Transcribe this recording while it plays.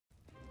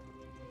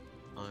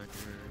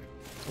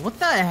What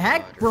the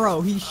heck,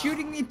 bro? He's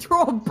shooting me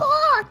through a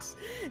box!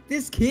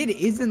 This kid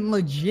isn't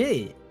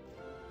legit.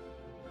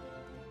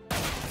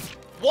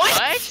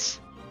 What?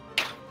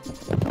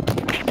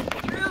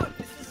 Dude,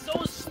 this is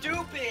so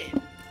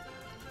stupid!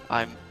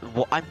 I'm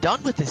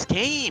done with this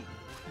game!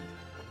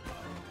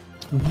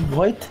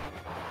 What?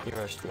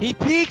 He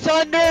peeked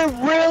under,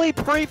 really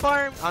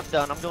pre-firing. I'm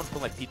done. I'm going to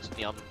put my feet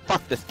in the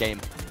fuck this game.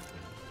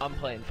 I'm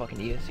playing fucking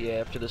ESEA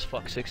after this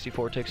fuck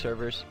 64-tick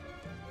servers.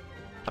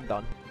 I'm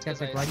done.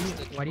 Guys, like, why do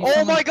you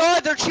Oh my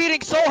god, they're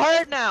cheating so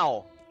hard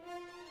now!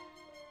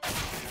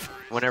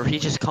 Whenever he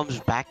just comes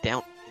back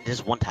down,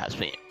 this one taps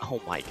me.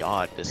 Oh my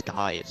god, this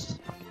guy is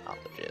fucking not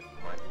legit.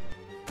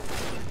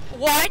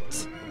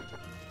 What?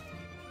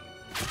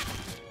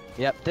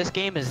 Yep, this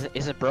game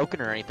isn't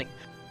broken or anything.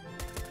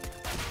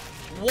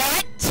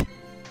 What?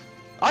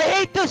 I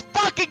hate this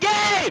fucking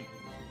game!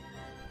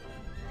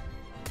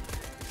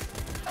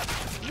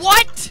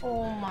 What?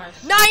 Oh my.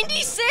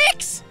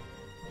 96?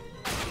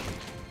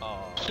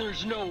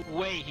 There's no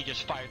way he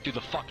just fired through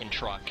the fucking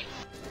truck.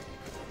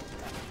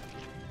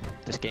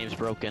 This game's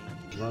broken.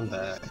 Run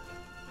back.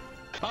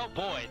 Oh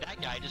boy, that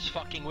guy just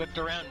fucking whipped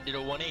around and did a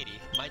 180.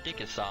 My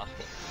dick is soft.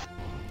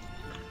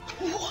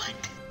 What?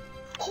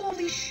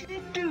 Holy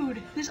shit,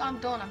 dude. I'm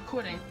done. I'm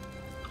quitting.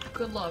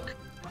 Good luck.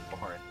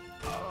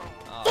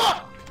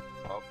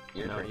 Oh,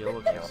 you're No, pretty you'll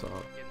good, look yo. this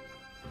up.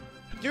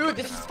 Dude,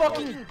 this is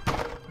fucking...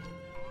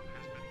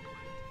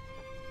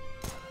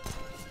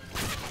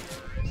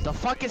 The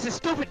fuck is this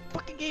stupid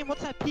fucking game?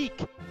 What's that peak?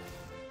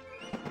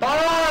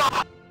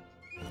 Are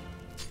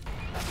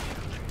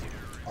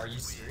you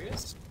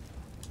serious?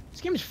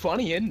 This game is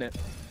funny, isn't it?